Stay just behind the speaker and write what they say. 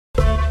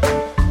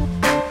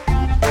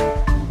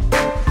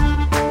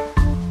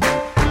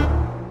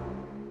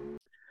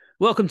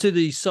Welcome to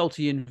the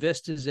Salty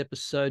Investors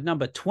episode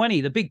number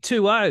 20, the big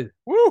 2-0.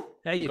 Woo!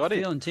 How you Got it.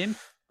 feeling, Tim?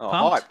 Oh,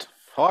 Pumped?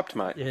 hyped,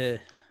 mate. Yeah,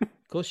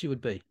 of course you would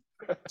be.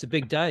 It's a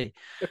big day.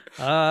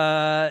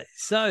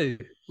 So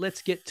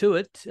let's get to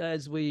it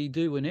as we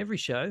do in every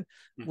show.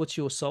 What's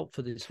your salt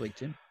for this week,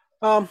 Tim?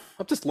 I've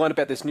just learned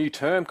about this new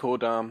term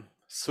called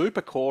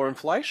supercore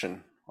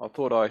inflation. I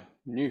thought I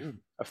knew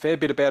a fair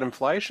bit about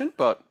inflation,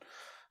 but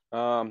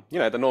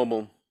the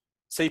normal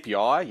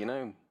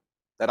CPI,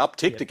 that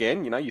upticked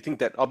again. You think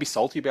that I'll be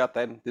salty about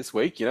that this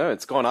week.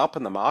 It's gone up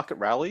and the market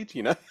rallied.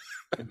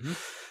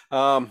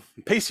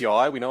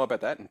 PCI, we know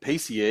about that, and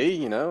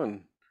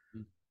PCE,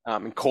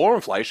 and core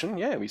inflation.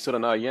 Yeah, we sort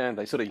of know. Yeah,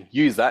 they sort of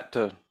use that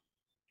to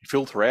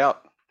filter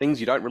out things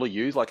you don't really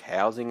use, like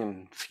housing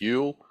and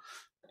fuel,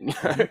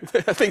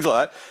 things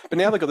like that. But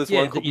now they've got this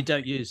one that you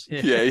don't use.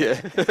 Yeah.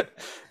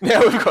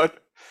 Now we've got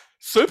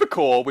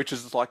supercore, which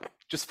is like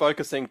just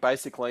focusing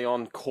basically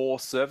on core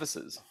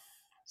services.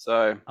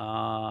 So,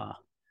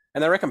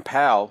 and they reckon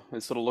Powell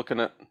is sort of looking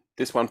at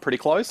this one pretty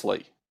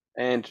closely,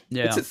 and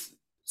it's at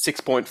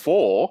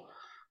 6.4,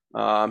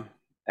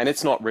 and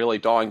it's not really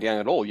dying down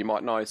at all. You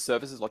might know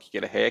services like you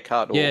get a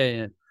haircut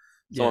or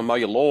someone mow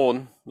your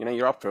lawn.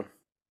 You're up for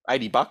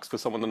 $80 for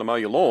someone to mow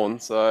your lawn.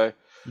 So,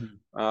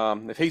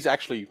 if he's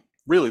actually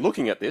really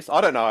looking at this,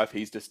 I don't know if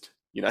he's just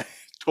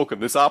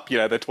talking this up.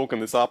 They're talking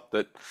this up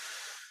that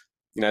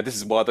this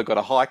is why they've got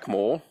to hike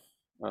more.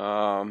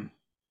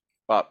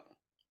 But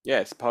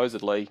yeah,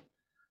 supposedly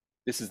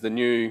this is the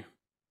new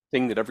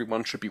thing that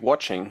everyone should be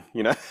watching.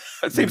 It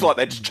seems like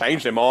they just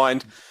changed their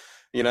mind,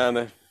 and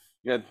they're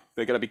going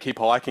to be keep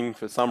hiking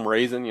for some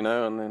reason,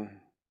 and then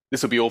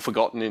this will be all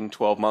forgotten in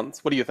 12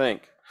 months. What do you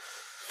think?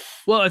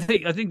 Well, I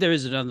think there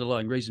is an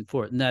underlying reason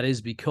for it, and that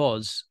is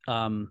because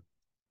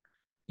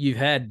you've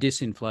had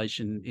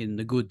disinflation in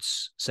the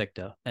goods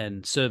sector,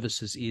 and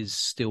services is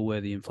still where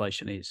the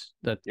inflation is.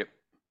 That's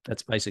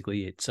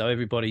basically it. So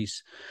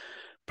everybody's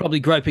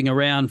probably groping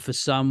around for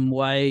some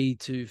way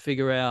to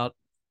figure out,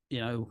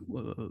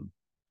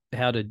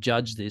 how to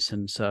judge this,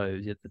 and so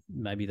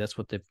maybe that's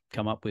what they've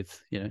come up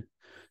with.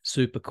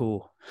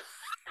 Supercore.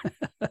 I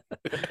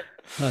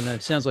don't know.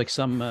 It sounds like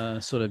some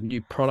sort of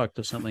new product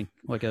or something,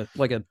 like a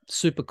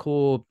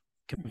supercore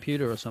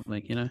computer or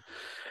something.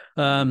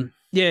 So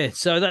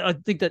I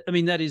think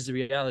that is the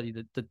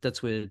reality.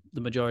 That's where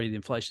the majority of the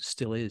inflation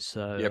still is.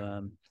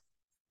 So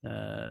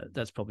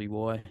that's probably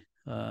why.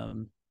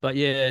 But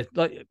yeah,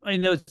 they're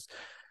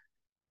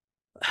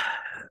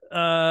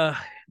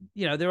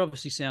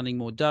obviously sounding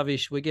more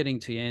dovish. We're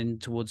getting to the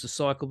end towards the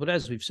cycle, but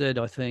as we've said,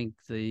 I think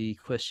the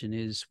question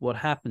is what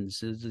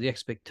happens. Is the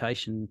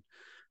expectation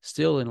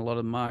still in a lot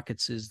of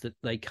markets is that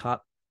they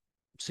cut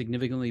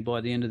significantly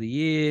by the end of the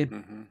year.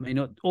 I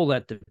mean, all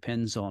that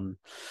depends on,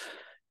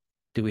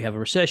 do we have a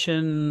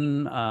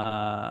recession?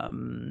 I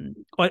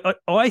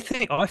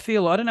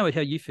feel, I don't know how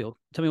you feel.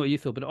 Tell me what you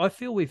feel, but I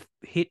feel we've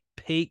hit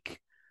peak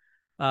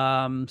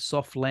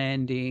soft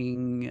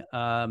landing,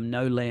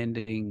 no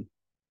landing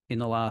in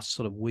the last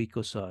sort of week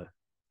or so.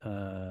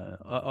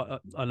 I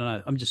don't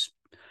know.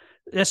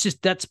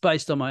 That's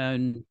based on my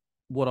own,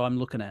 what I'm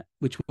looking at,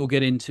 which we'll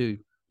get into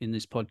in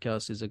this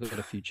podcast. I've got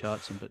a few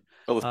charts in, but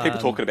there's people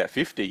talking about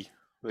 50.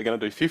 They're going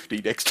to do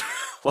 50 next,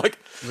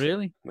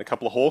 really, a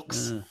couple of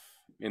hawks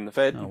in the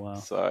Fed. Oh wow!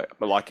 So,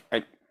 but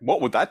what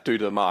would that do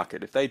to the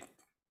market if they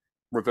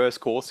reverse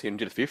course him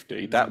to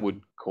 50? That would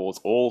cause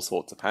all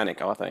sorts of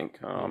panic, I think.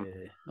 I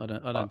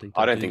don't think.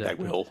 I don't think they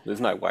will.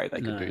 There's no way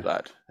they can do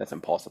that. That's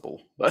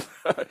impossible. But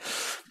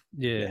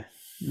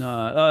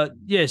No.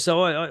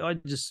 So I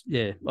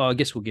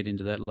guess we'll get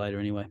into that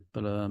later anyway.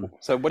 But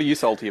so what are you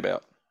salty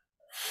about?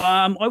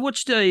 I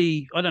watched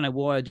I don't know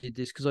why I did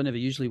this because I never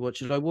usually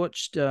watch it. I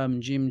watched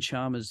Jim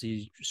Chalmers,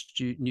 the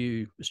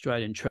new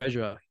Australian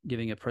Treasurer,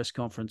 giving a press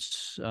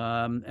conference,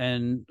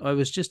 and I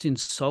was just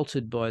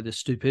insulted by the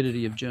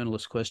stupidity of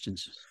journalist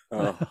questions.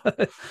 Oh.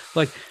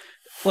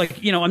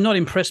 I'm not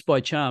impressed by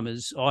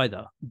Chalmers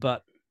either,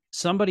 but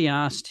somebody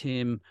asked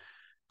him,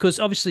 because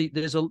obviously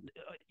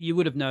you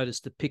would have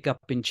noticed the pickup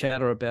in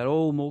chatter about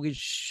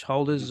mortgage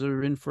holders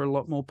are in for a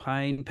lot more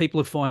pain. People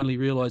have finally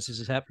realised this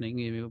is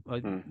happening.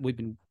 We've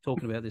been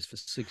talking about this for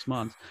 6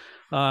 months,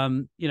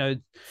 and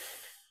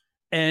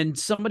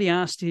somebody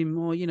asked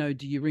him,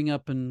 do you ring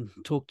up and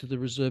talk to the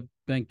Reserve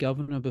Bank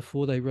governor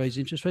before they raise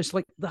interest rates?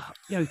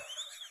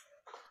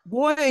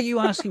 Why are you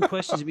asking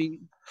questions? I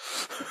mean,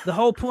 the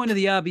whole point of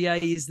the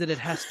RBA is that it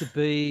has to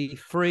be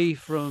free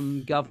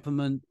from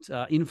government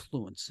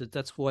influence.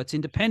 That's why it's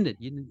independent.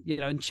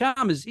 And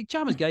Chalmers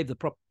gave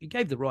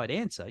the right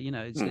answer.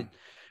 Said,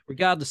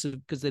 regardless of,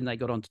 because then they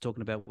got on to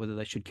talking about whether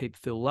they should keep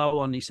Phil Lowe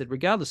on. He said,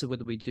 regardless of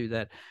whether we do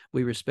that,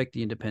 we respect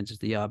the independence of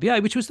the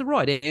RBA, which was the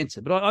right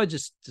answer. But I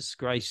just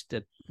disgraced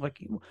that.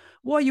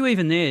 Why are you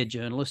even there,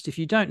 journalist, if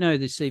you don't know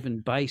this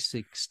even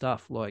basic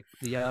stuff like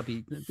the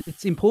RBA?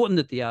 It's important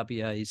that the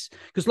RBA is,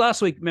 because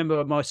last week,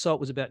 remember, my assault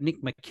was about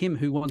Nick McKim,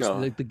 who wants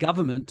the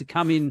government to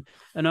come in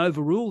and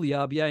overrule the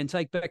RBA and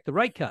take back the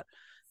rate cut.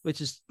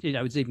 which is,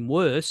 it's even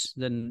worse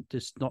than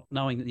just not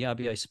knowing that the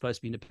RBA is supposed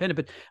to be independent.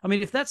 But I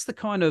mean, if that's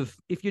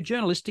if your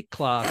journalistic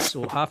class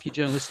or half your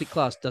journalistic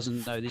class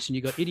doesn't know this, and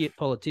you've got idiot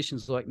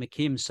politicians like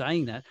McKim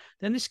saying that,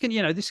 then this can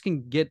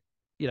get,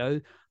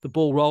 the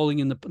ball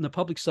rolling, and the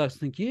public starts to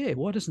think, yeah,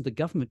 why doesn't the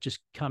government just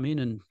come in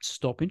and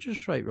stop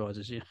interest rate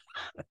rises? Yeah.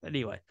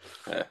 Anyway,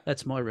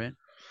 that's my rant.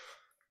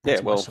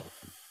 That's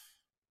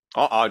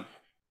I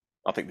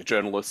think the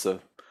journalists are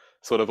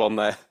sort of on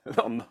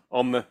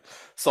the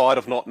side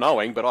of not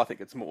knowing, but I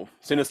think it's more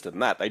sinister than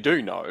that. They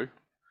do know,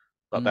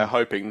 but they're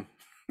hoping,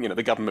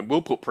 the government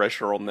will put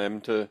pressure on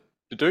them to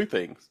do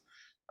things.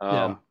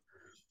 Don't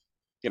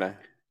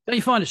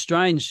you find it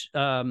strange?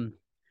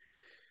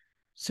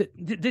 So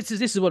this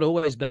is what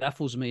always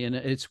baffles me, and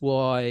it's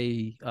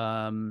why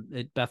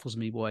it baffles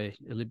me why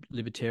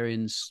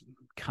libertarians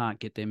can't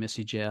get their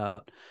message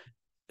out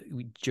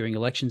during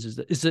elections.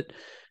 Is that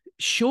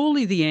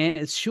surely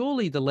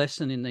the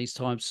lesson in these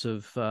types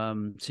of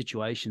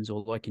situations,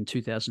 or like in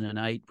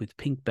 2008 with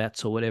pink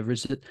bats or whatever,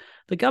 is that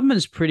the government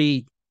is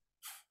pretty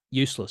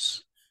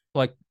useless.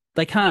 Like,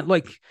 they can't,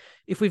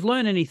 if we've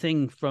learned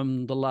anything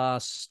from the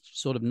last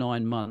sort of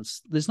 9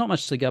 months, there's not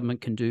much the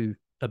government can do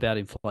about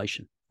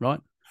inflation, right?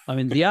 I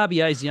mean, the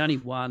RBA is the only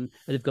one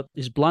that have got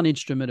this blunt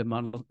instrument of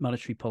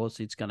monetary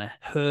policy. It's going to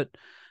hurt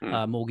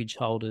mortgage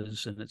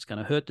holders, and it's going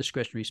to hurt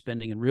discretionary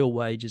spending and real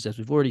wages, as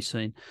we've already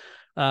seen.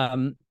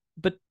 But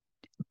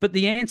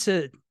the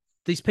answer,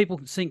 these people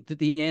think that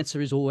the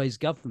answer is always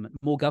government,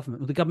 more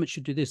government. Well, the government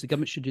should do this, the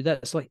government should do that.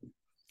 It's like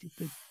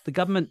the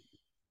government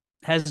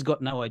has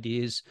got no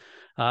ideas.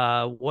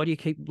 Why do you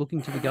keep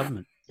looking to the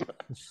government?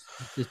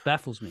 This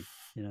baffles me.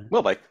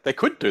 Well, they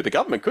could do. The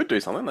government could do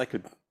something. They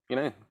could,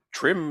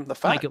 trim the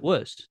fat. Make it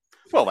worse.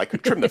 Well, they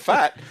could trim the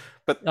fat,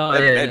 but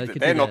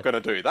they're not going to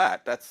do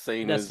that. That's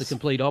the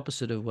complete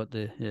opposite of what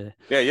they're.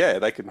 Yeah.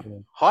 They could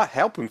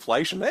help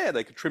inflation there.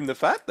 They could trim the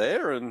fat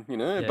there, and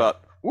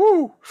but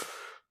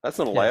that's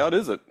not allowed,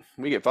 is it?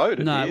 We get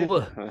voted. No, here.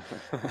 Well,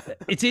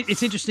 it's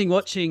interesting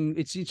watching.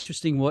 It's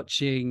interesting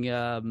watching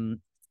the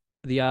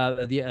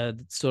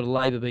sort of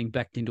Labor being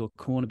backed into a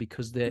corner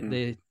because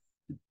they're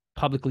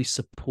publicly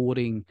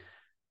supporting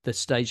the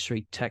stage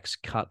 3 tax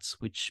cuts,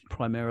 which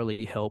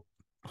primarily help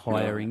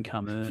higher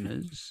income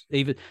earners.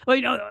 I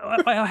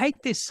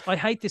hate this. I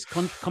hate this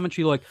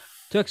commentary like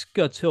tax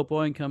cuts help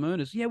high income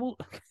earners. Yeah, well,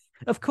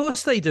 of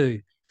course they do.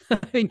 I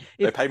mean,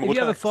 if you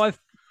have a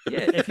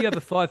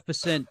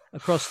 5%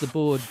 across the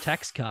board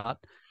tax cut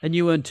and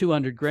you earn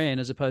 200 grand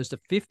as opposed to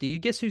 50,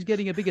 guess who's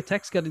getting a bigger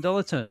tax cut in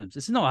dollar terms?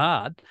 It's not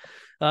hard.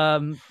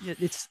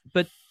 It's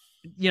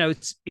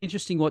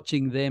interesting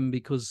watching them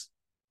because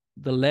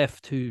the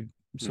left, who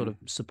sort of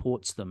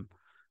supports them,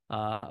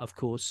 of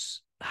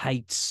course,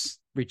 hates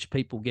rich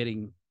people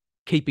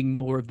keeping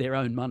more of their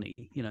own money.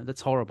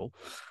 That's horrible.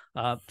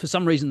 For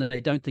some reason,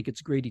 they don't think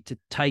it's greedy to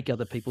take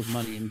other people's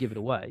money and give it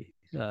away.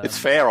 It's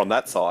fair on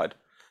that side.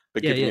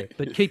 But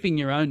but keeping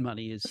your own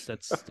money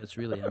that's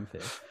really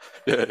unfair.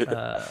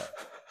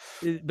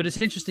 But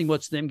it's interesting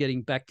what's them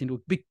getting backed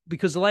into,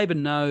 because Labor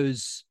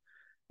knows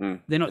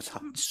they're not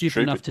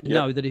stupid enough to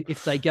know that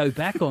if they go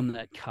back on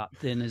that cut,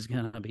 then there's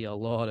going to be a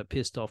lot of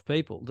pissed off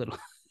people that'll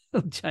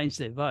change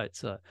their vote.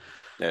 So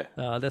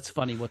that's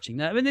funny watching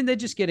that. And then they're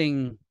just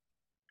getting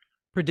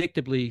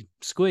predictably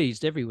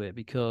squeezed everywhere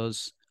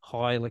because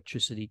high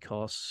electricity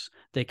costs.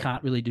 They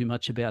can't really do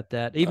much about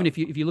that. Even if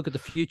you look at the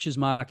futures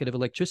market of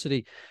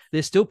electricity,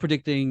 they're still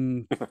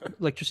predicting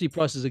electricity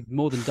prices are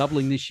more than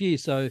doubling this year.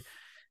 So,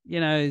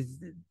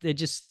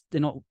 it's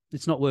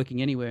not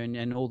working anywhere.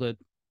 And all the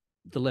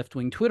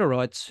left-wing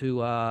Twitterites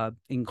who are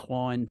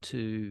inclined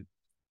to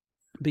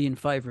be in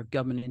favor of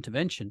government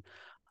intervention,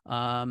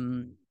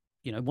 want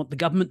the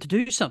government to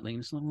do something.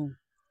 It's like, well,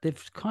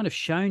 they've kind of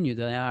shown you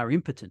they are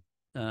impotent.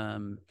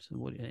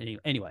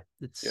 Anyway,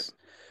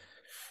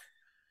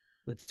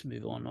 let's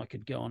move on. I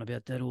could go on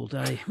about that all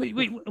day.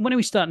 When are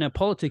we starting our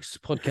politics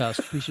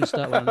podcast? We should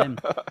start one of them.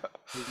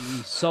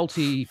 The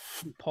salty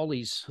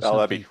pollies.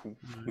 We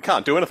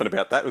can't do anything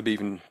about that. It would be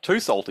even too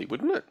salty,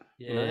 wouldn't it?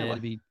 Yeah,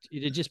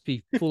 it'd just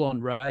be full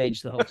on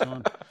rage the whole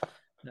time.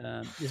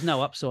 There's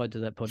no upside to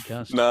that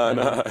podcast. No.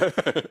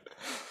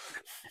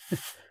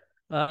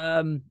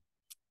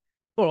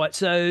 All right,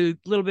 so a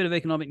little bit of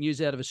economic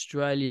news out of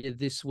Australia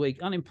this week.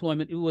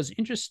 Unemployment, it was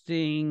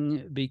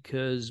interesting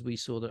because we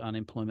saw the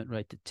unemployment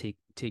rate to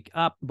tick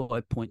up by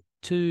 0.2,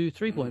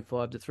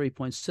 3.5 to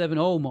 3.7.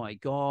 Oh, my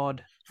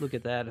God, look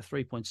at that, a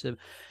 3.7.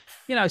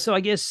 So I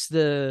guess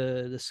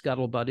the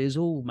scuttlebutt is,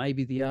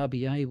 maybe the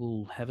RBA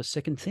will have a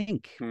second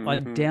think. I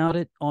doubt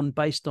it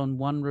based on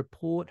one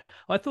report.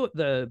 I thought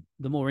the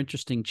more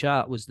interesting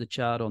chart was the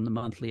chart on the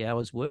monthly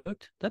hours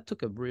worked. That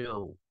took a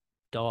real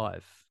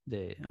dive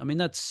there. I mean,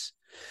 that's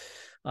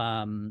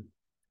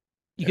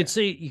you can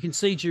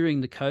see during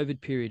the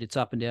COVID period, it's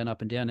up and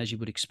down, as you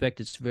would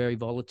expect. It's very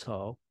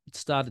volatile. It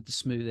started to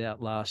smooth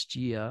out last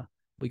year.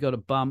 We got a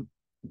bump,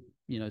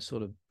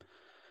 sort of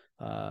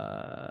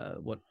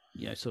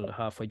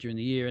halfway during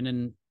the year. And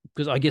then,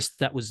 because I guess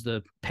that was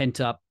the pent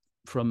up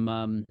from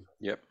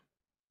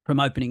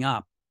opening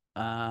up.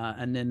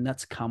 and then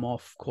that's come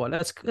off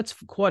that's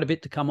quite a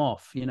bit to come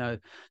off. Number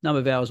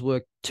of hours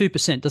worked,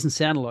 2% doesn't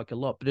sound like a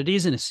lot, but it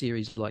is in a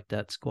series like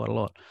that. It's quite a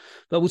lot.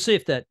 But we'll see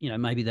if that,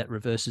 maybe that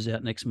reverses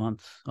out next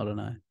month. I don't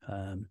know.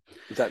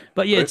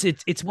 But yeah,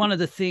 it's one of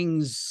the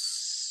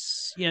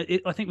things.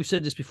 I think we've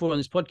said this before on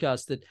this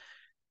podcast that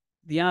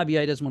the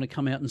RBA doesn't want to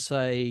come out and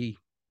say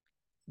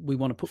we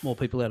want to put more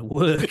people out of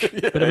work,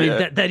 but I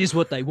mean that is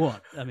what they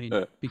want. I mean,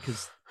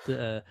 because.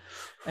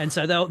 And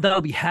so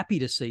they'll be happy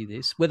to see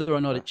this. Whether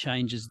or not it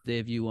changes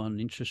their view on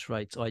interest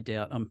rates, I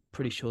doubt. I'm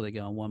pretty sure they're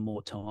going one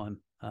more time.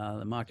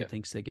 The market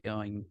thinks they're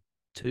going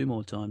 2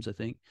 more times, I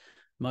think.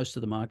 Most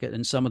of the market,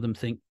 and some of them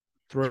think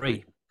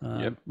 3.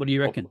 What do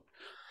you reckon?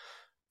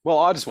 Well,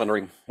 I'm just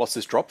wondering, what's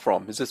this drop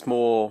from? Is this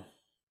more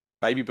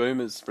baby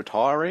boomers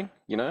retiring?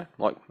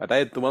 Like, are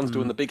they the ones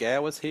doing the big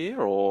hours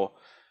here, or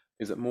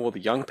is it more the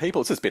young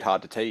people? It's just a bit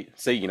hard to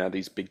see,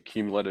 these big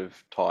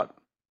cumulative type.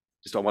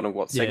 Just I wonder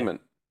what segment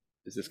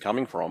is this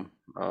coming from?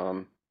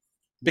 A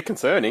bit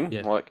concerning.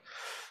 Like,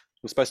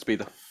 we're supposed to be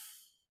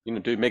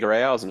do mega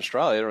hours in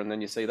Australia, and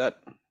then you see that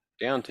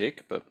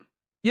downtick. But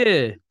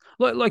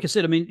like I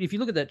said, I mean, if you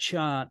look at that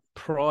chart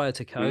prior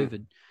to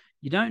COVID,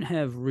 you don't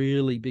have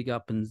really big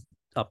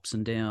ups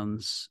and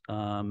downs.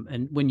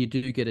 And when you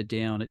do get a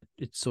down,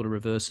 it sort of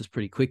reverses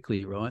pretty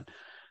quickly, right?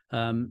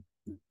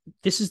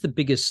 This is the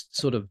biggest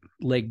sort of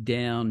leg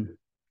down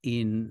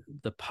in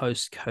the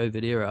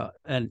post-COVID era,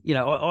 and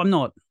I'm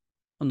not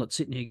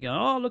sitting here going,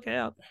 "Oh, look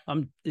out!"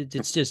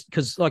 It's just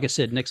because, like I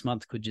said, next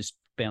month could just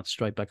bounce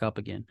straight back up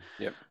again.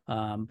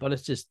 But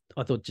it's just,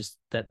 I thought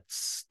that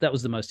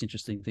was the most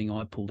interesting thing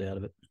I pulled out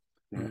of it.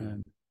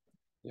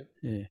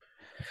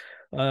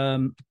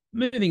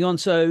 Moving on,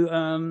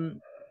 so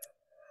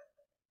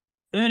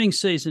earnings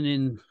season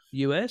in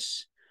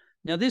US.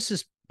 Now, this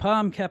is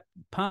Palm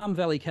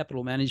Valley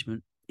Capital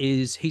Management.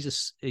 He's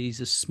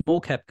a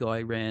small cap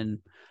guy. Ran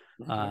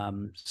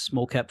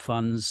small cap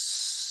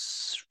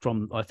funds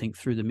from, I think,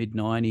 through the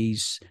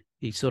mid-90s.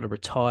 He sort of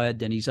retired,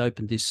 then he's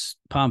opened this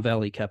Palm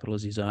Valley Capital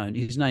as his own.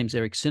 His name's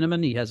Eric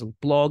Cinnamon. He has a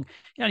blog.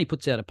 He only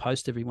puts out a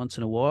post every once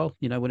in a while,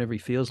 whenever he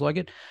feels like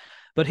it.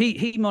 But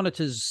he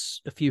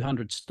monitors a few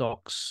hundred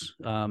stocks.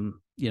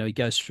 He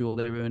goes through all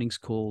their earnings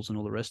calls and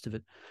all the rest of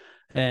it.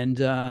 And,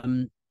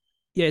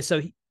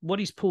 so what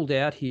he's pulled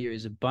out here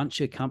is a bunch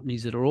of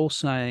companies that are all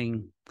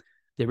saying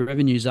their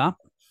revenue's up,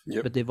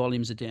 but their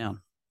volumes are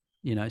down.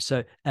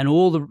 So, and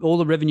all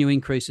the revenue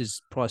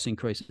increases, price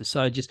increases.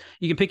 So just,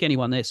 you can pick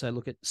anyone there. So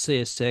look at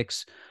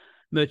CSX,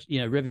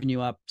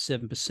 revenue up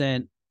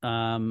 7%,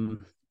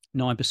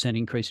 9%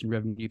 increase in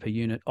revenue per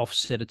unit,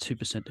 offset a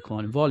 2%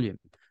 decline in volume.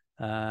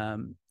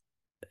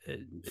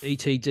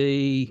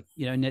 ETD,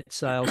 net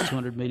sales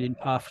 200 million,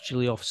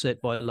 partially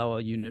offset by lower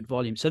unit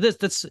volume. So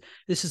this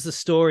is the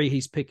story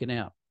he's picking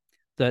out,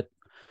 that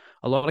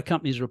a lot of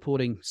companies are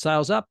reporting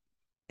sales up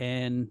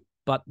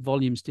but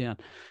volumes down.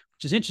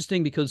 Which is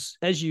interesting because,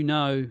 as you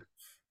know,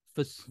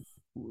 I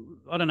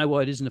don't know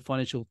why it is in the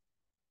financial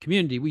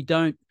community, we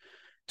don't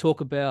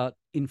talk about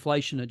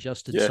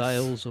inflation-adjusted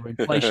sales or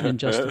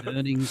inflation-adjusted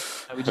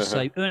earnings. We just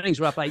say earnings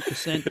are up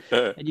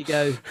 8%, and you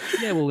go,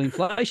 yeah, well,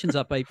 inflation's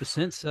up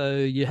 8%, so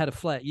you had a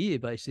flat year,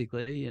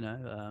 basically.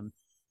 So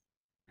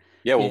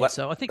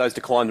I think those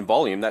declines in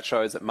volume, that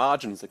shows that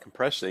margins are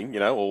compressing,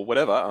 or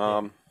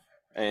whatever,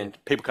 and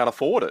people can't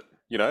afford it.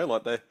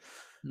 Like they're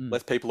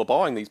less people are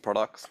buying these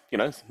products.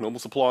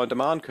 Normal supply and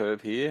demand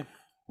curve here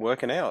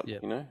working out.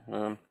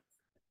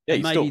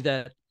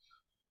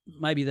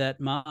 Maybe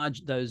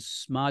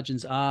those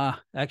margins are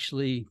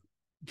actually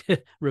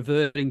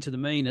reverting to the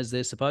mean as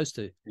they're supposed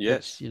to.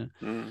 Yes.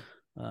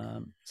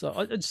 So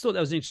I just thought that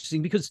was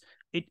interesting because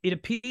it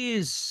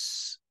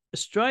appears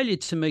Australia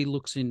to me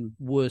looks in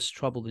worse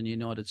trouble than the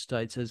United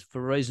States, as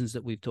for reasons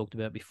that we've talked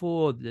about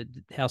before. The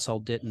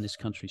household debt in this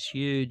country is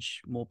huge.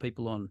 More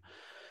people on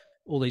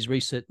all these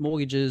reset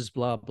mortgages,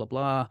 blah, blah,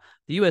 blah.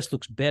 The US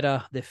looks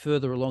better. They're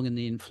further along in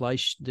the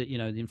inflation. The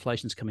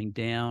inflation's coming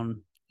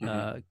down.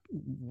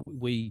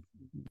 We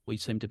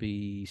seem to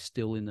be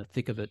still in the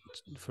thick of it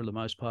for the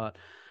most part.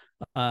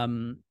 As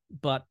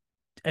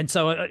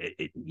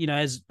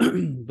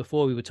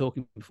before we went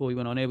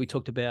on air, we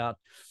talked about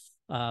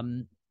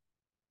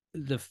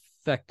the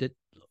fact that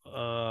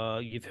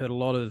you've heard a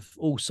lot of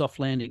soft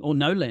landing or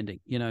no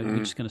landing. We're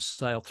just going to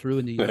sail through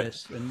in the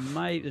US,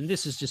 and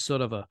this is just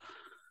sort of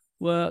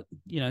not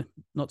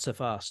so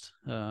fast.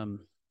 So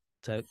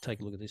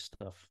take a look at this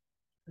stuff.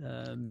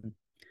 I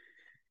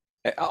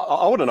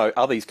want to know,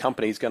 are these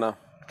companies going to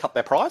cut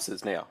their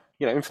prices now?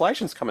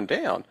 Inflation's coming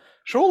down.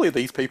 Surely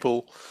these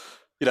people,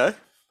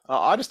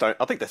 I just don't.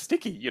 I think they're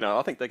sticky.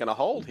 I think they're going to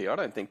hold here. I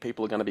don't think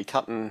people are going to be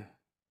cutting.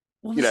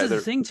 Well, this is the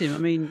thing, Tim. I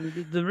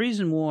mean, the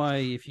reason why,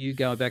 if you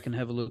go back and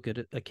have a look at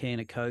a can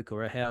of Coke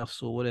or a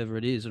house or whatever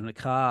it is, or a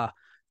car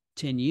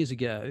 10 years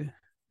ago,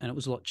 and it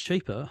was a lot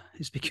cheaper,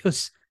 is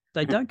because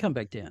they don't come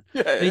back down.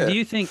 Do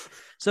you think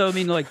so? I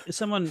mean, like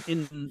someone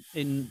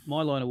in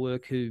my line of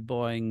work who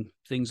buying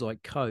things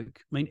like Coke.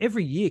 I mean,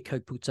 every year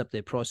Coke puts up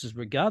their prices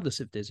regardless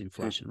if there's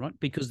inflation, right?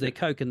 Because they're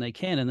Coke and they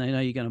know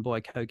you're going to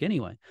buy Coke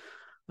anyway.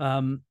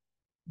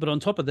 But on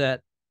top of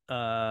that,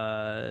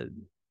 last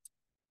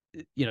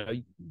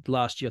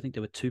year I think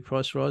there were 2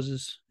 price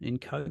rises in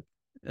Coke,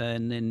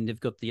 and then they've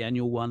got the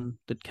annual one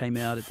that came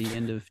out at the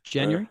end of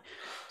January.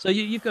 So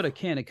you've got a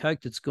can of Coke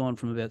that's gone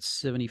from about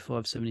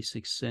 75,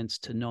 76 cents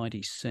to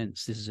 90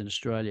 cents. This is in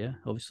Australia,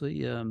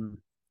 obviously, in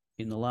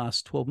the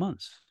last 12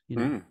 months.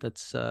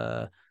 That's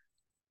 20%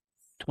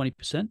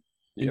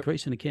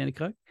 increase in a can of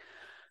Coke.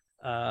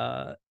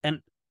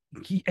 And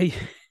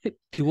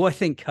do I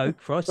think Coke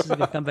prices are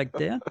going to come back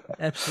down?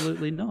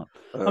 Absolutely not.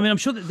 I mean, I'm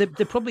sure that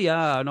there probably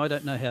are, and I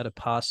don't know how to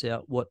pass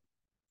out what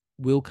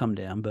will come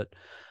down. But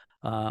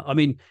I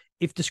mean,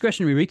 if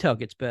discretionary retail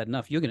gets bad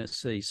enough, you're going to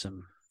see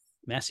some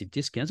massive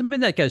discounts. I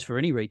mean, that goes for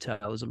any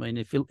retailers. I mean,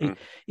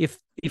 if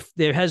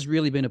there has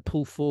really been a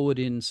pull forward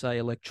in, say,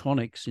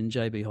 electronics in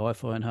JB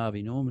Hi-Fi and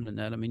Harvey Norman and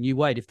that, I mean, you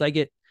wait, if they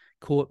get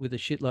caught with a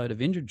shitload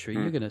of inventory,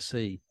 you're going to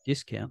see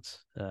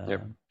discounts.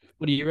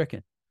 What do you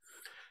reckon?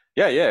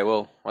 Yeah.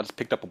 Well, I just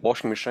picked up a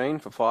washing machine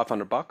for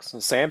 $500, a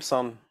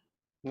Samsung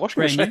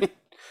washing Brand machine. new?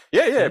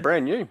 Yeah,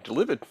 brand new,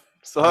 delivered.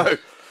 So,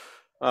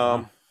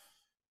 and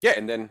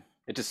then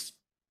it just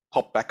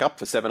popped back up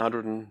for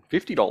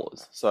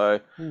 $750. So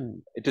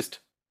it just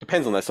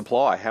depends on their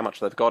supply, how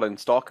much they've got in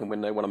stock and when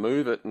they want to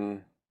move it.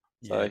 And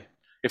so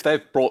if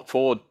they've brought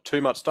forward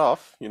too much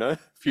stuff,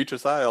 future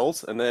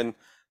sales, and then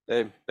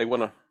they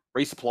want to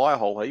resupply a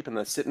whole heap and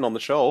they're sitting on the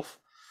shelf,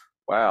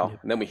 wow.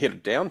 And then we hit a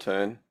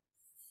downturn.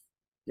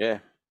 Yeah.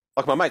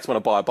 Like my mates want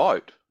to buy a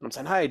boat. And I'm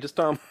saying, hey, just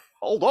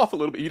hold off a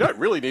little bit. You don't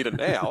really need it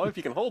now. If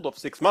you can hold off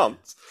 6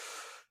 months,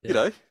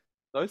 those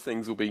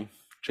things will be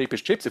cheap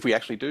as chips if we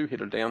actually do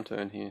hit a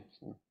downturn here.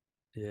 So.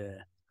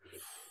 Yeah.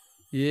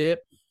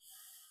 Yep.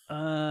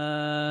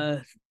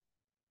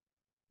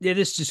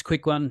 This is just a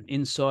quick one.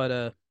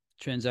 Insider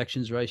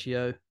transactions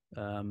ratio,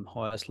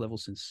 highest level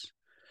since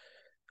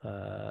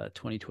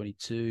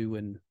 2022.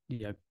 And,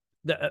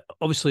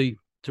 obviously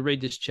to read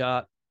this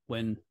chart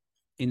when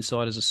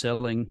insiders are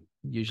selling,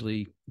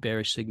 usually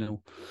bearish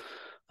signal.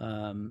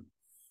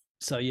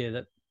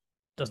 That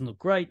doesn't look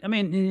great. I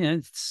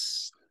mean,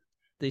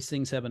 these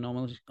things have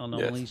anomalies,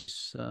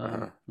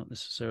 not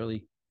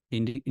necessarily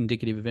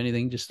indicative of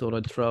anything. Just thought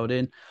I'd throw it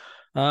in.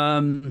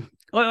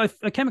 I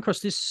came across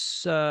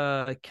this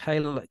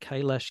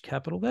Kailash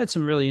Capital. They had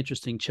some really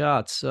interesting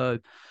charts. So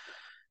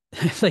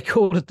they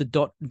called it the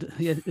dot.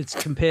 It's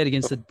compared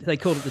against they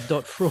called it the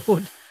dot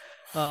fraud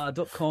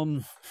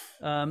 .com.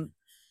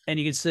 And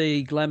you can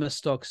see Glamour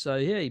stocks. So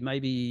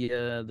maybe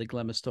the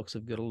Glamour stocks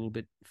have got a little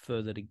bit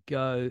further to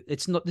go.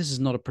 This is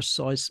not a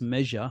precise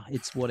measure.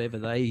 It's whatever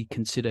they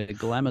consider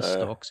Glamour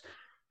stocks.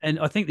 And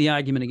I think the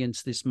argument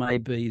against this may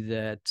be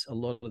that a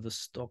lot of the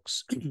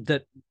stocks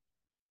that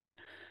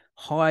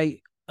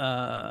high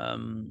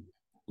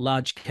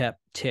large cap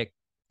tech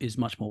is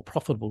much more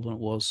profitable than it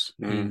was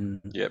in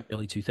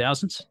early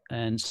 2000s.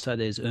 And so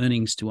there's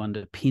earnings to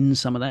underpin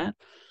some of that.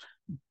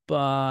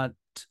 But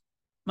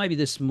maybe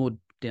there's more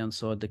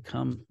downside to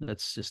come.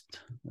 That's just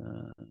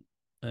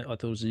I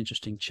thought it was an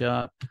interesting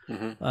chart.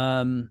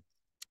 It's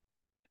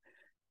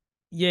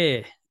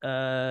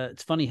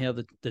funny how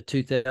the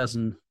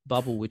 2000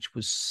 bubble, which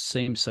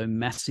seemed so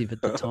massive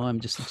at the time,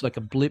 just looks like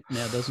a blip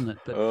now, doesn't it?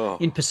 But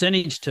in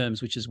percentage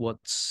terms, which is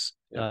what's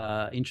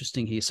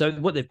interesting here. So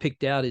what they've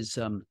picked out is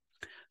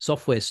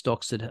software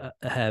stocks that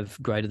have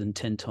greater than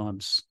 10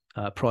 times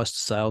price to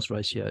sales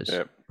ratios,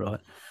 right?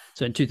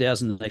 So in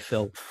 2000 they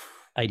fell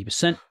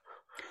 80%.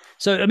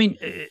 So, I mean,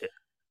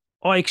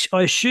 I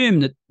assume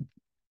that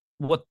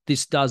what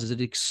this does is it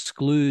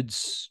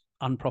excludes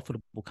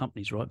unprofitable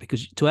companies, right?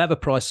 Because to have a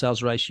price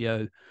sales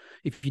ratio,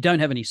 if you don't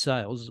have any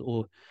sales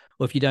or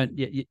if you don't,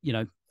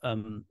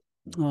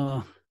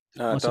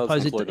 I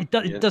suppose it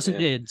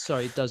doesn't.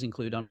 It does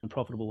include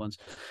unprofitable ones.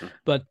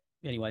 But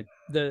anyway,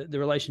 the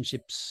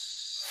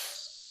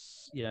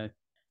relationships,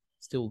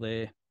 still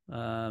there.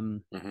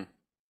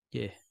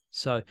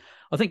 So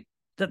I think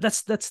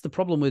that's the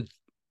problem with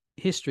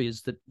history,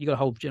 is that you got a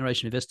whole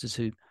generation of investors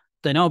who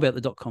they know about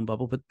the .com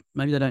bubble, but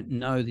maybe they don't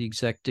know the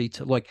exact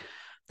detail. Like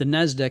the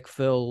Nasdaq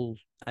fell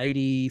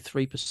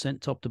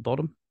 83% top to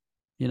bottom,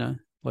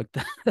 like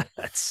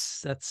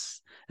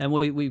that's and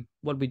we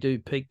what did we do,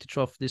 peak to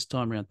trough this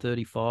time around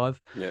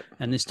 35,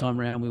 and this time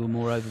around we were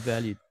more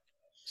overvalued.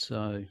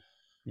 So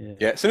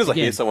as soon as I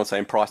hear someone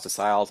saying price to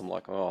sales, I'm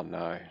like, oh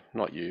no,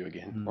 not you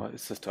again. Like,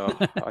 it's just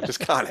I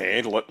just can't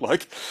handle it.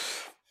 Like,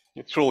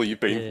 surely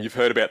you've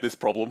heard about this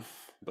problem,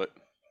 but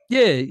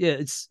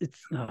it's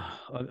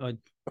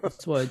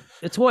that's why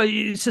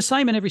it's the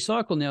same in every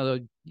cycle now. Though,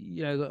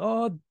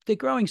 they're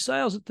growing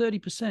sales at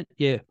 30%.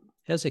 Yeah,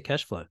 how's their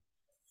cash flow?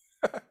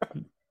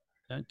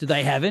 Do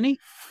they have any?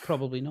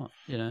 Probably not.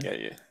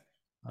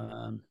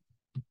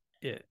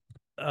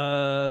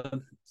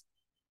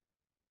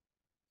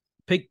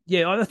 Peak.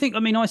 I think. I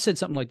mean, I said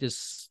something like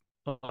this.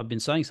 I've been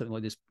saying something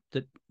like this.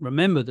 That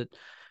remember that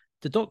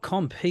the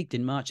 .com peaked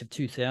in March of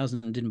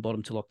 2000 and didn't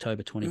bottom till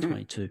October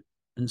 2022.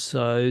 And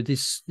so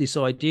this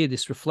idea,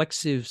 this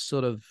reflexive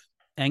sort of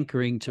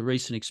anchoring to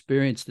recent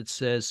experience that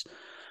says,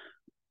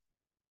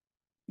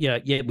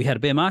 we had a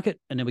bear market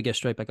and then we go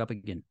straight back up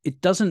again.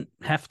 It doesn't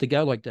have to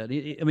go like that.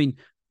 I mean,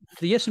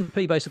 the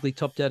S&P basically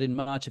topped out in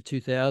March of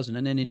 2000,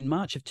 and then in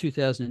March of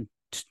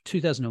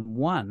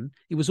 2001,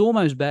 it was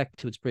almost back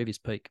to its previous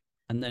peak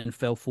and then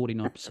fell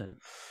 49%.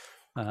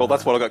 Well,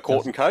 that's what I got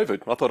caught in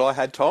COVID. I thought I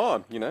had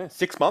time,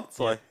 6 months.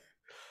 Yeah.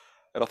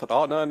 And I thought,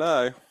 oh,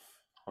 no,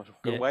 I've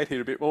got to wait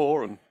here a bit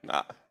more. And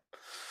nah.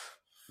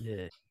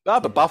 Yeah.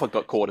 But Buffett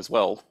got caught as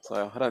well,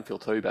 so I don't feel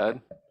too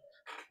bad.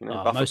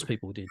 Most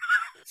people did.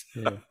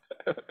 Yeah.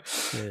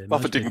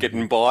 Buffett didn't get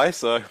in buy,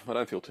 so I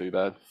don't feel too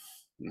bad.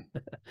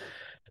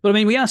 But I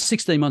mean, we are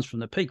 16 months from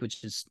the peak,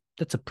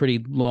 that's a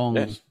pretty long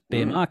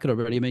bear market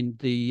already. I mean,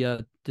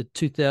 the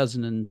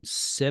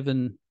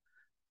 2007,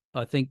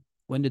 I think,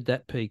 when did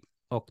that peak?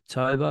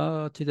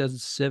 October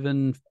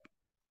 2007,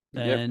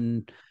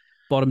 and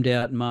bottomed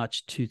out in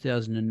March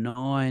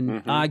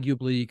 2009.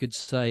 Arguably, you could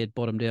say it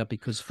bottomed out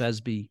because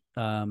FASB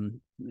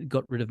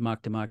got rid of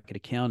mark-to-market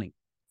accounting,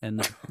 and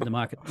the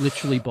market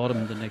literally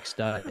bottomed the next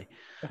day.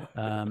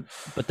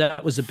 But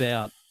that was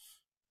about,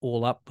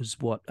 all up was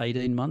what,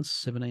 18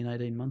 months.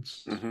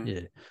 Yeah.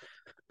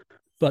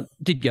 But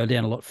did go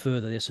down a lot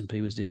further. The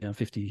S&P was down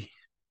 55%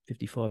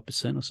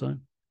 or so.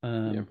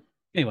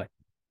 Anyway,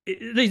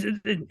 these are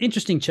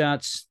interesting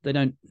charts.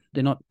 They're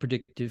not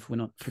predictive. We're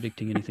not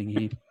predicting anything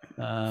here.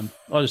 I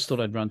just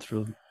thought I'd run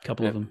through a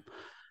couple of them.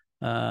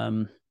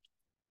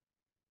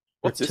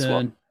 What's this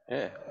one?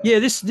 Yeah,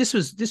 this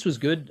was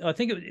good. I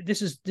think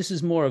this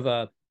is more of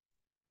a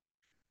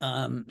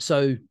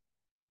so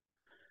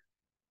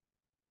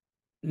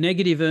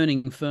negative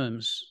earning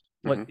firms.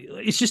 Like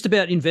it's just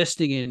about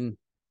investing in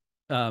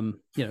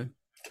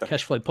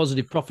cash flow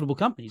positive, profitable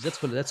companies.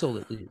 That's all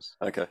it is.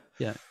 Okay.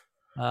 Yeah.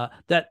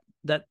 That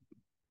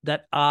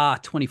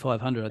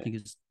R2500, I think,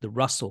 is the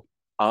Russell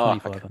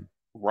 2500. Okay.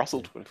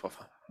 Russell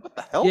 2500. What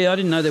the hell? Yeah, I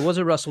didn't know there was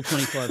a Russell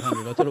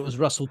 2500. I thought it was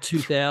Russell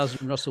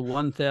 2000, Russell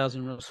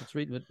 1000, Russell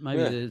 3, but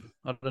maybe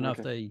I don't know if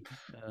they.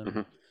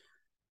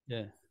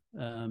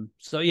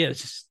 So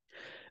it's just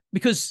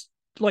because,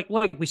 like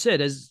we said,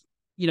 as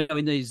you know,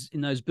 in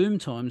those boom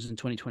times in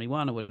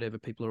 2021 or whatever,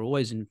 people are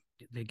always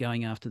they're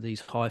going after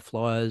these high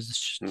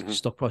flyers.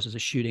 Stock prices are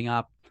shooting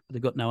up.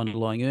 They've got no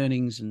underlying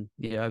earnings, and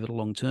over the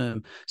long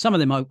term, some of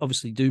them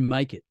obviously do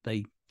make it.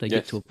 They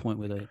get to a point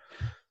where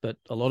but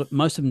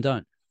most of them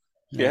don't.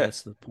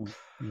 That's the point.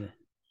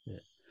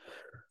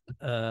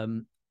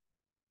 I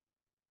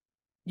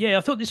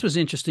thought this was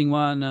an interesting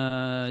one.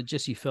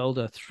 Jesse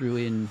Felder threw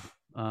in.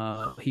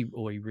 He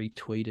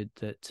retweeted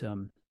that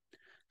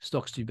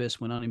stocks do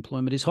best when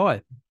unemployment is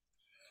high,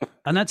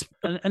 and it's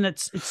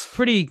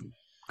pretty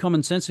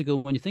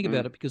commonsensical when you think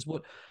about it, because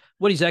what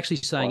he's actually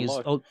saying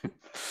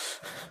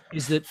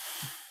is that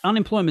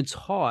unemployment's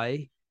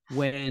high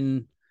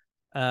when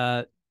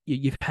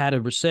you've had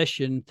a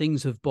recession,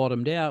 things have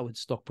bottomed out, with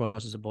stock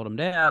prices have bottomed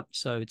out,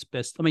 so it's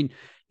best. I mean,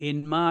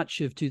 in March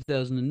of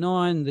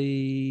 2009,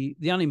 the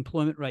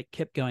unemployment rate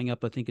kept going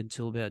up, I think,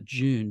 until about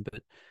June,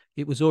 but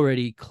it was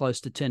already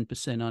close to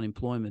 10%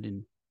 unemployment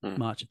in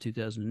March of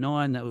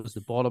 2009. That was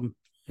the bottom,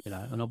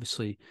 and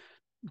obviously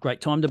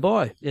great time to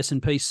buy.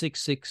 S&P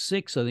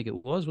 666, I think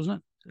it was,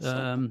 wasn't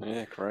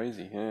it?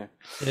 Crazy, yeah.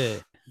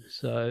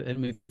 So,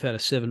 and we've had a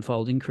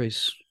sevenfold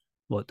increase.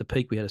 Well, at the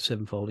peak, we had a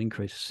sevenfold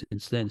increase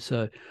since then.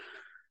 So,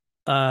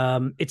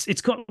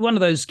 it's got one of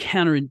those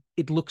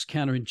it looks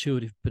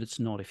counterintuitive, but it's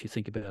not if you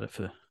think about it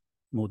for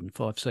more than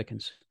 5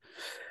 seconds.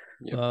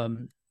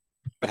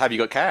 But have you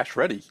got cash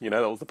ready?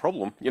 That was the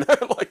problem. You can't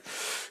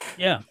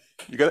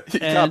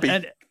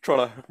be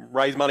trying to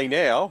raise money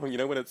now.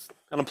 When it's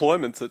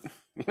unemployment's at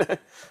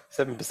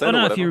 7%. I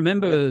don't know if you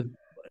remember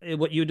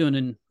what you were doing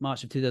in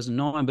March of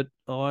 2009, but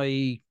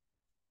I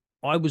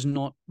was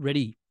not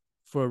ready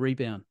for a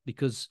rebound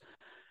because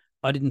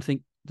I didn't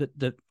think that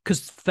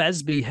because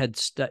FASB had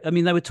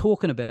they were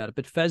talking about it,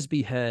 but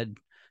FASB had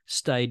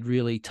stayed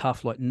really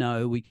tough. Like,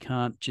 no, we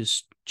can't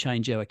just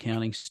change our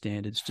accounting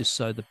standards just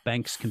so the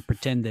banks can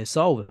pretend they're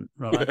solvent,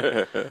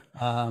 right?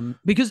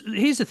 Because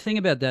here's the thing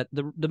about that.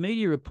 The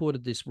media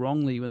reported this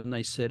wrongly when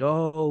they said,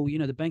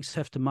 the banks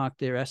have to mark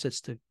their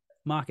assets to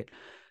market.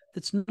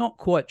 That's not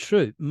quite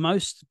true.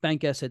 Most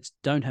bank assets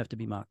don't have to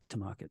be marked to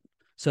market.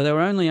 So they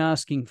were only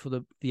asking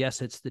for the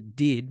assets that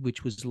did,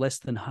 which was less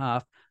than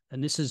half.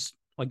 And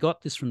I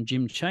got this from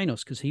Jim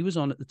Chanos because he was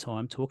on at the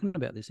time talking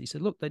about this. He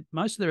said, look,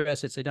 most of their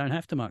assets, they don't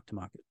have to mark to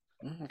market.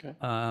 Okay.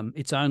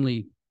 It's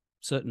only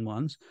certain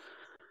ones.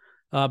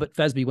 But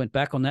FASB went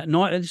back on that.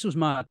 And this was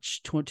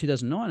March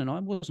 2009, and I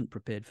wasn't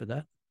prepared for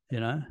that,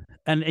 And,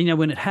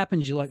 when it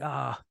happens, you're like,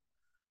 I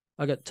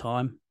got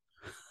time.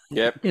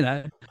 Yep.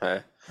 And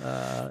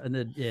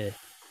then,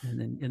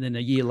 and then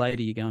a year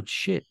later, you're going,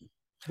 shit,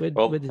 where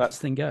did this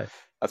thing go?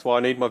 That's why I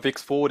need my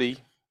VIX 40,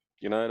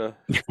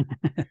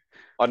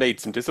 I need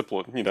some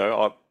discipline,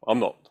 I'm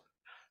not,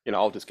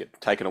 I'll just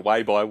get taken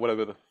away by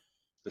whatever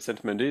the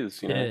sentiment is,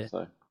 so, yeah.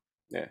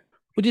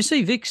 Well, do you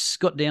see VIX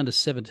got down to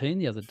 17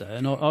 the other day?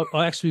 And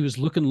I actually was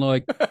looking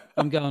like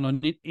I'm going on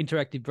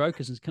Interactive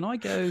Brokers and can I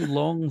go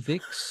long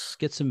VIX,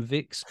 get some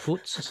VIX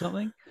puts or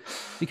something?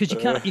 because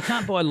you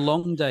can't buy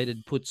long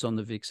dated puts on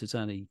the VIX. It's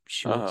only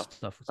short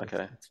stuff.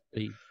 Okay, it's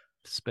pretty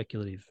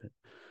speculative.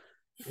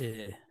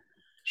 Yeah,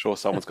 sure,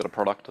 someone's got a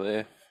product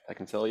there they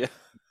can sell you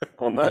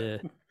on that. Yeah.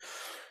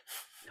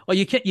 Oh,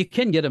 you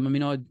can get them. I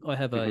mean, I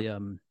have a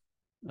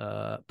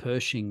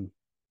Pershing.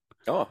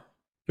 Oh,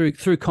 through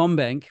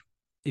Combank.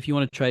 If you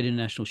want to trade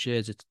international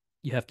shares,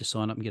 you have to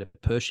sign up and get a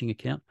Pershing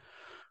account.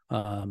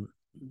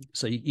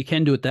 So you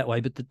can do it that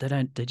way, but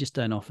they just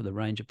don't offer the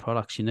range of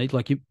products you need.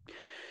 Like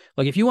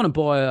if you want to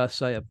buy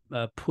say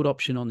a put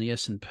option on the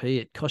S&P,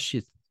 it costs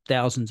you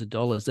thousands of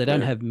dollars. They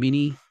don't have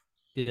mini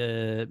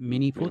puts.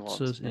 Mini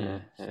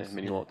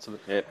lots of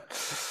it.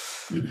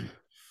 Yeah.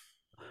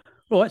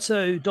 Right,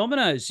 so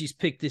dominoes you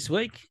picked this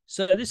week.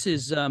 So this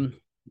is I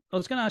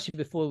was going to ask you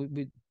before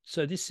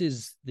so this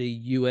is the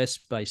US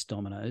based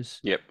dominoes.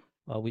 Yep.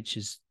 Which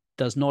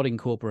does not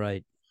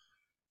incorporate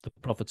the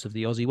profits of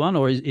the Aussie one,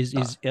 or is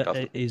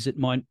it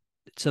mine?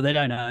 So they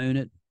don't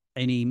own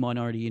any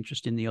minority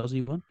interest in the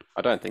Aussie one?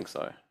 I don't think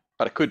so,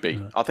 but it could be.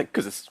 Right. I think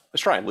because it's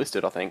Australian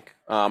listed. I think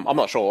I'm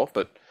not sure,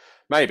 but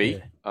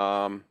maybe.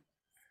 Yeah.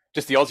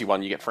 Just the Aussie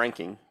one, you get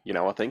franking.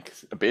 I think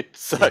a bit.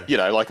 So I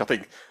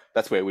think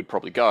that's where we'd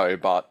probably go.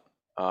 But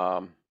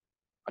I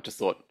just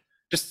thought,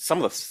 just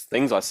some of the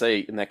things I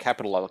see in their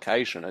capital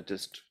allocation are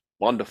just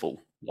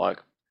wonderful. Like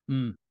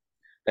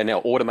they're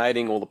now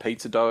automating all the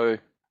pizza dough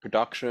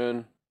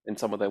production in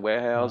some of their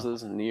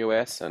warehouses in the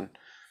US and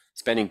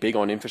spending big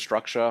on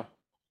infrastructure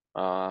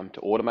to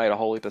automate a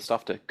whole heap of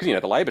stuff because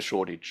the labor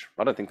shortage.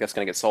 I don't think that's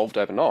going to get solved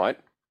overnight.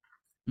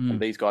 And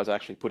these guys are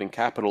actually putting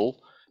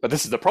capital. But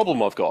this is the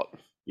problem I've got.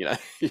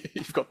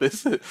 You've got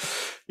this,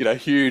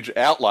 huge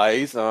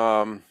outlays,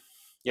 and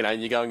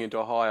you're going into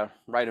a higher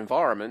rate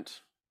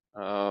environment.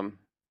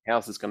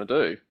 How's this going to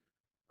do?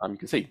 You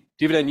can see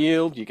dividend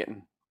yield, you're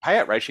getting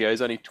payout ratio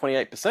is only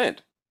 28%.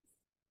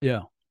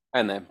 Yeah.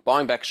 And they're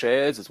buying back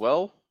shares as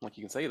well. Like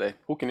you can see, they're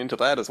hooking into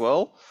that as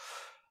well.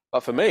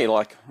 But for me,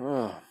 I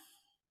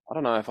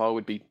don't know if I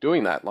would be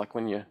doing that. Like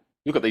when you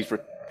look at these,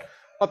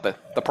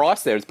 the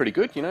price there is pretty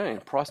good,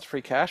 price to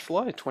free cash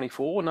flow,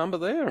 24 number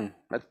there. And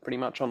that's pretty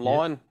much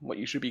online what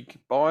you should be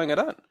buying it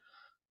at.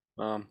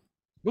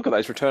 Look at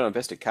those return on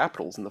invested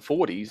capitals in the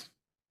 40s,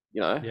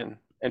 and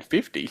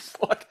 50s.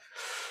 Like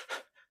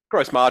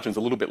gross margin's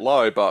a little bit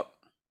low, but,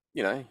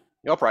 the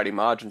operating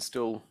margin's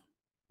still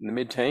in the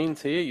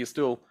mid-teens here. You're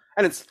still,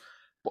 and it's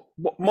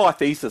what my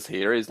thesis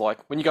here is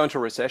like when you go into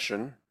a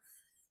recession,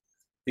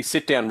 these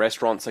sit-down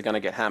restaurants are going to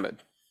get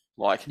hammered.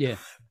 Like,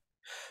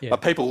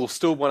 but people will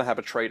still want to have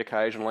a treat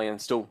occasionally,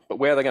 but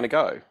where are they going to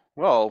go?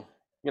 Well,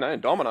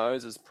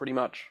 Domino's is pretty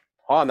much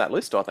high on that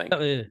list, I think.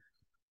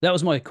 That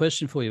was my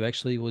question for you.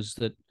 Actually, was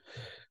that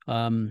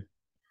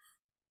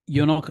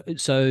you're not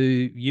so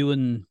you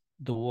and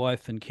the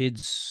wife and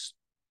kids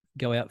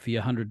go out for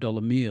your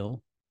 $100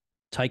 meal.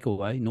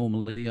 Takeaway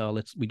normally.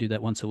 We do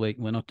that once a week.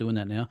 We're not doing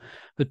that now.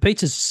 But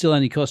pizza's still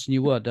only costing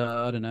you what?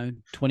 I don't know,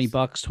 $20,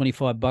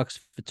 $25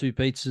 for 2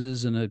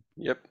 pizzas and a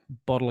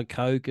bottle of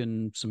Coke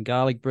and some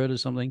garlic bread or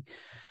something.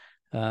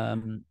 Yeah,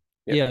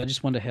 I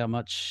just wonder how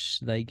much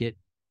they get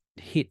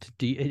hit.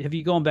 Have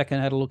you gone back and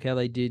had a look how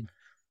they did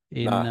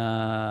in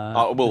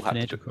the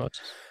financial crisis?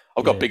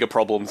 I've got bigger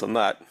problems than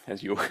that,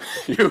 as you'll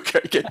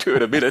get to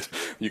in a minute.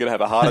 You're going to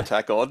have a heart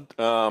attack on.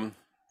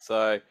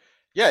 So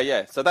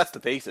that's the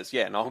thesis.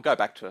 Yeah, and I'll go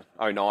back to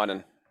 09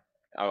 and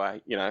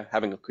 08,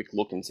 having a quick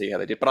look and see how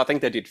they did. But I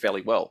think they did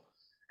fairly well.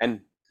 And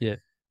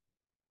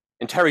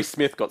Terry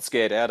Smith got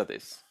scared out of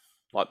this.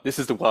 Like this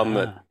is the one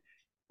that,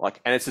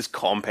 and it's just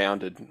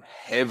compounded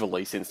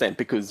heavily since then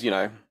because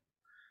they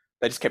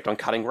just kept on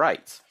cutting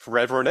rates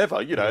forever and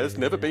ever. There's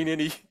never been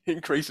any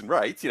increase in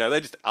rates. They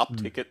just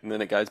uptick it and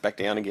then it goes back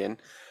down again.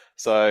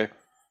 So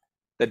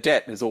the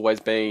debt has always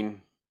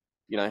been,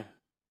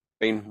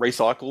 been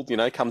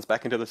recycled, comes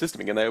back into the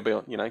system again. They'll be,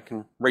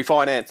 can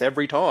refinance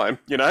every time,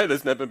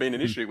 there's never been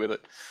an issue with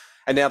it.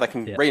 And now they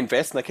can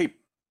reinvest and they keep,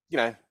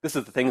 this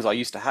is the things I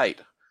used to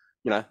hate.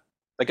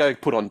 They go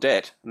put on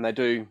debt and they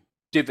do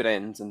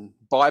dividends and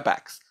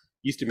buybacks.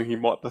 Used to be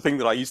the thing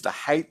that I used to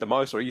hate the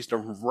most, or I used to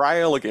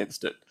rail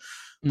against it.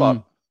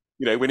 But,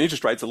 when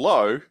interest rates are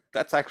low,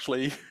 that's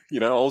actually,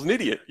 I was an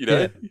idiot,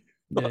 Yeah.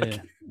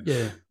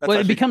 Well,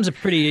 it becomes a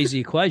pretty easy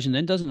equation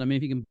then, doesn't it? I mean,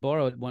 if you can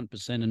borrow at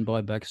 1% and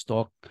buy back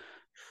stock,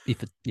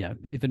 if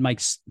it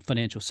makes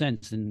financial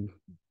sense, then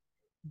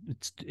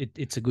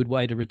it's a good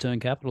way to return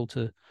capital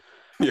to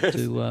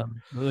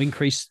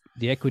increase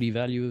the equity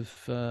value of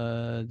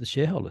the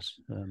shareholders.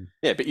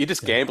 But you're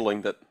just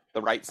gambling that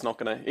the rate's not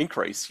going to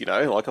increase.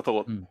 Like I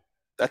thought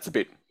that's a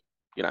bit,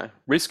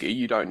 risky.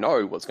 You don't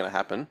know what's going to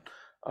happen.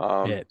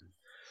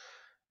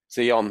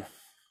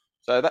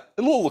 So that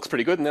it all looks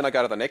pretty good, and then I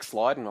go to the next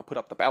slide and I'll put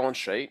up the balance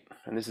sheet,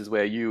 and this is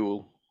where you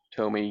will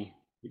tell me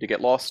to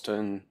get lost,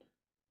 and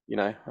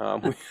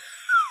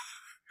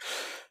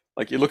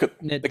like you look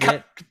at net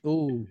debt.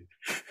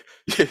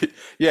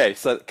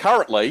 So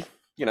currently,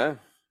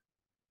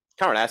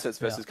 current assets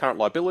versus current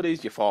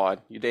liabilities, you're fine,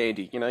 you're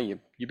dandy, you're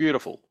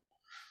beautiful.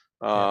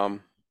 You're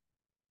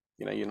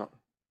not.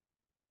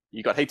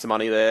 You got heaps of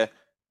money there.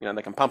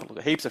 they can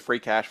pump heaps of free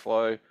cash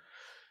flow,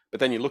 but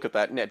then you look at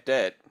that net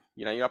debt,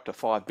 you're up to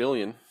 5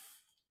 billion,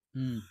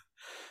 Mm.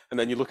 and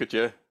then you look at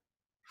your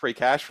free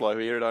cash flow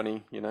here at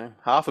only,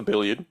 half a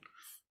billion.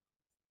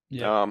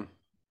 Yeah.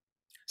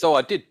 So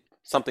I did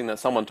something that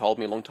someone told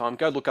me a long time.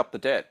 Go look up the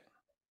debt.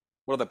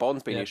 What are the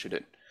bonds being Yeah. issued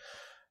at?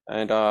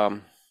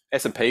 And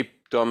S&P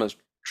dom is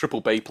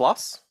triple B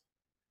plus.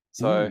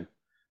 So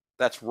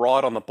that's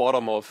right on the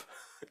bottom of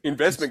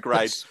investment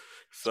grade. It's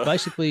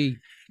basically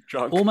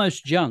junk.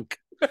 Almost junk.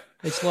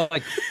 It's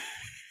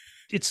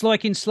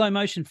like in slow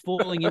motion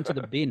falling into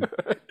the bin.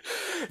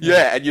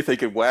 Yeah, and you're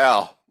thinking,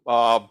 wow,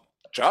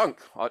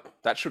 junk.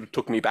 That should have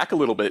took me back a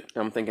little bit.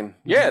 I'm thinking,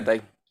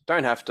 they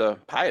don't have to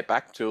pay it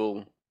back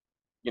till,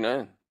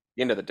 the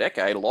end of the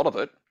decade. A lot of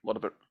it.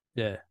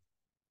 Yeah.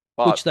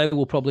 But, which they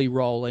will probably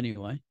roll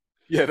anyway.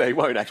 Yeah, they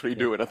won't actually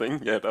do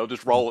anything. Yeah, they'll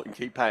just roll it and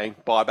keep paying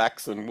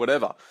buybacks and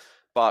whatever.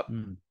 But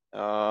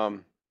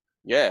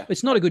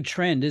it's not a good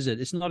trend, is it?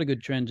 It's not a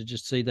good trend to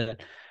just see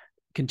that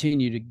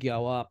continue to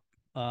go up.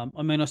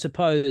 I mean, I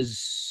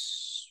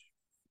suppose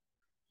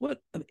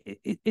what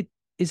it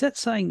is that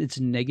saying it's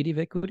negative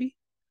equity?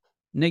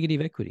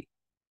 Negative equity.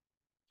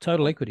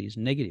 Total equity is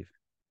negative.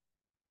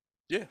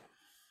 Yeah.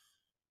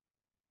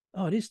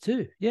 Oh, it is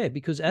too. Yeah,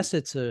 because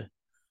assets are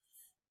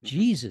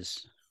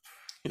Jesus.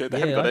 Yeah, they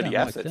haven't got any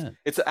assets. Like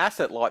it's an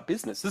asset-light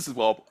business. This is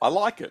I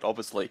like it,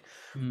 obviously.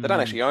 They don't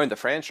actually own the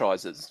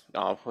franchises.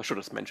 I should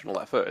have mentioned all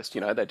that first.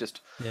 They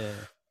just...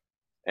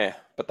 Yeah,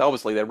 but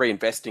obviously they're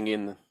reinvesting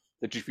in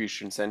the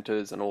distribution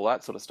centres and all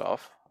that sort of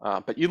stuff.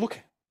 But you look,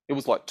 it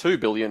was like 2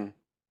 billion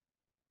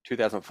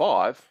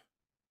 2005,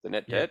 the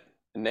net debt,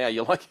 and now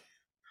you're like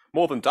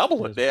more than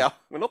double it now.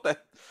 We're not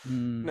that,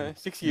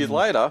 6 years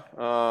later.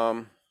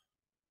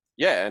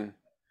 And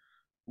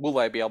will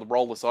they be able to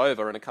roll this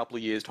over in a couple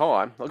of years'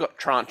 time? They've got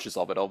tranches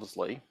of it,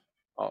 obviously,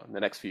 in the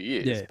next few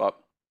years. But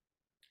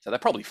so they're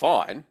probably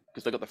fine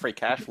because they've got the free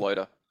cash flow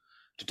to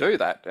do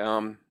that.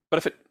 But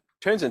if it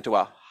turns into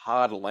a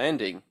harder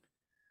landing,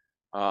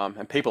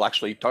 and people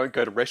actually don't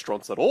go to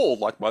restaurants at all,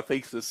 like my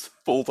thesis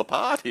falls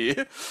apart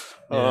here, it's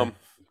not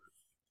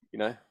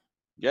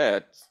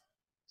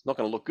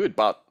going to look good.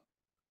 But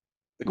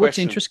what's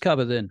interest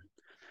cover then?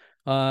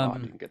 I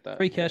didn't get that.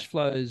 Free cash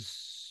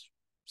flows.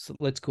 So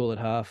let's call it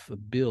 $500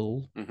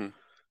 million. Mm-hmm. Do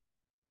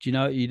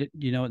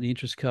you know what the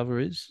interest cover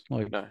is?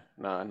 No,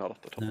 not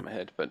off the top of my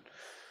head. But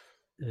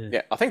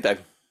I think they're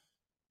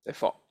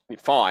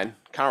fine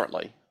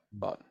currently.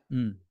 But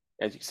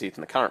as you can see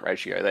from the current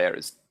ratio,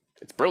 it's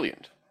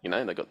brilliant.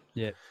 They've got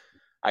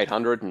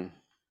 800 and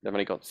they've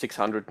only got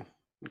 600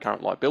 in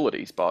current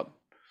liabilities, but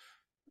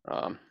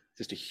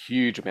just a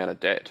huge amount of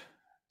debt.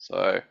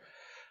 So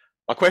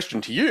my question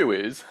to you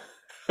is.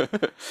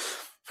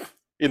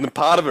 In the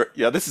part of it,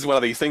 this is one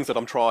of these things that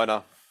I'm trying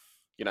to,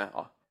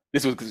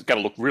 this is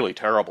going to look really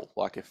terrible.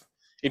 Like if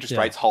interest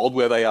rates hold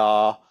where they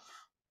are,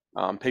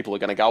 people are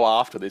going to go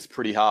after this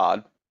pretty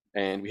hard,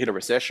 and we hit a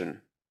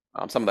recession.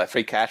 Some of that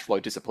free cash flow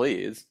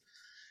disappears.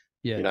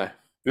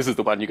 This is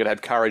the one you're going to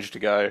have courage to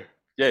go,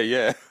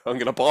 I'm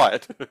going to buy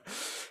it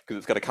because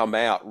it's going to come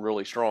out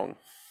really strong.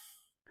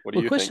 What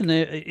do you think? The question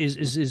there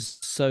is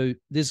so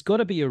there's got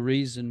to be a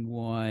reason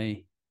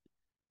why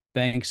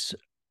banks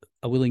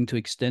are willing to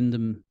extend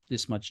them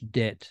this much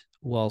debt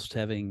whilst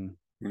having,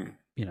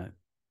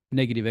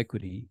 negative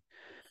equity.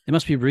 There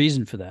must be a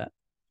reason for that.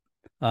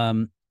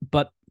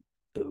 But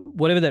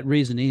whatever that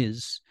reason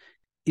is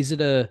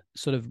it a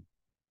sort of,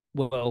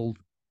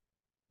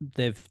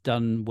 they've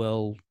done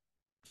well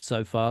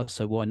so far,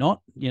 so why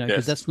not?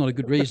 Because that's not a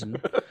good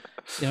reason.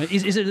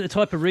 Is it the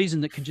type of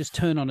reason that can just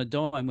turn on a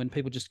dime when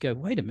people just go,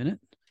 wait a minute,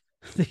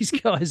 these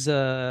guys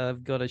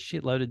have got a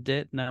shitload of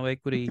debt, no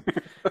equity,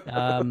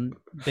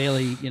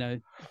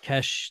 barely,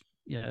 cash,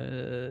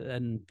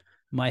 and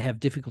may have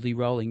difficulty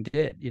rolling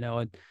debt.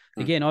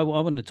 Again, I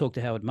want to talk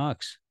to Howard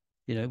Marks.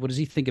 What does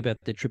he think about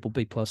the triple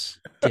B plus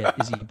debt?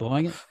 Is he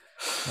buying it?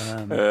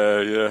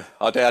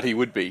 I doubt he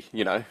would be,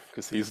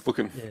 because he's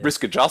looking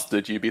risk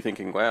adjusted. You'd be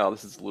thinking, wow,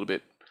 this is a little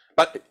bit.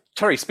 But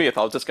Terry Smith,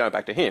 I was just going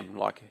back to him.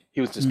 Like he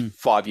was just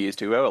 5 years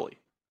too early.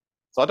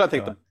 So I don't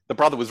think the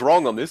brother was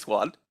wrong on this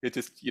one. It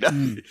just, he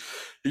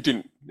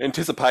didn't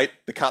anticipate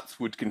the cuts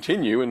would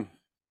continue and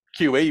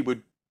QE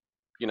would,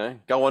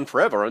 go on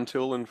forever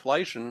until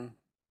inflation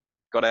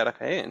got out of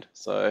hand.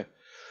 So,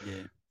 I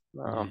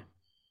don't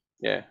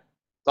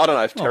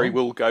know if Terry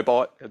will go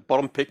buy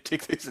bottom tick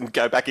this and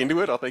go back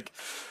into it. I think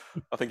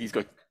he's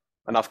got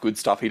enough good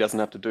stuff. He doesn't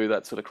have to do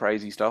that sort of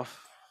crazy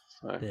stuff.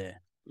 So. Yeah.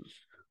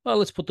 Well,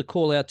 let's put the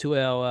call out to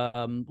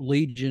our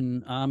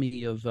Legion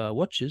army of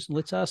watchers and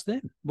let's ask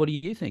them. What do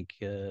you think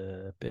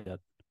about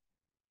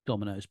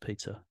Domino's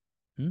Pizza?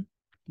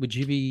 Would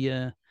you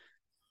be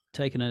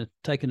taking a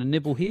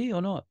nibble here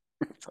or not?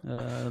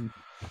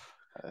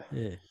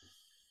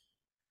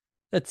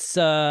 That's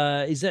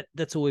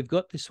that's all we've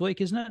got this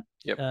week, isn't it?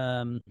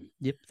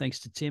 Yep. Thanks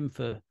to Tim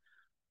for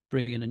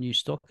bringing a new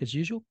stock as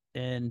usual,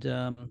 and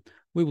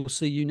we will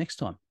see you next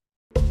time.